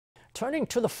Turning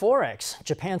to the Forex,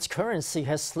 Japan's currency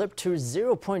has slipped to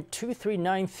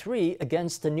 0.2393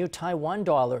 against the new Taiwan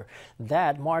dollar.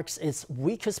 That marks its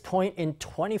weakest point in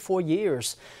 24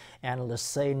 years. Analysts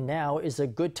say now is a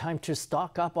good time to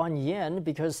stock up on yen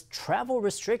because travel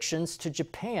restrictions to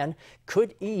Japan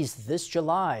could ease this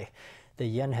July. The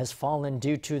yen has fallen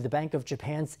due to the Bank of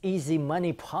Japan's easy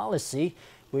money policy,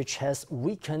 which has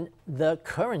weakened the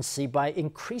currency by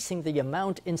increasing the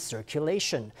amount in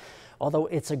circulation. Although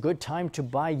it's a good time to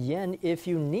buy yen if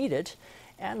you need it,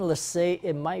 analysts say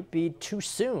it might be too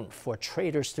soon for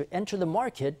traders to enter the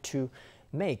market to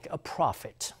make a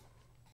profit.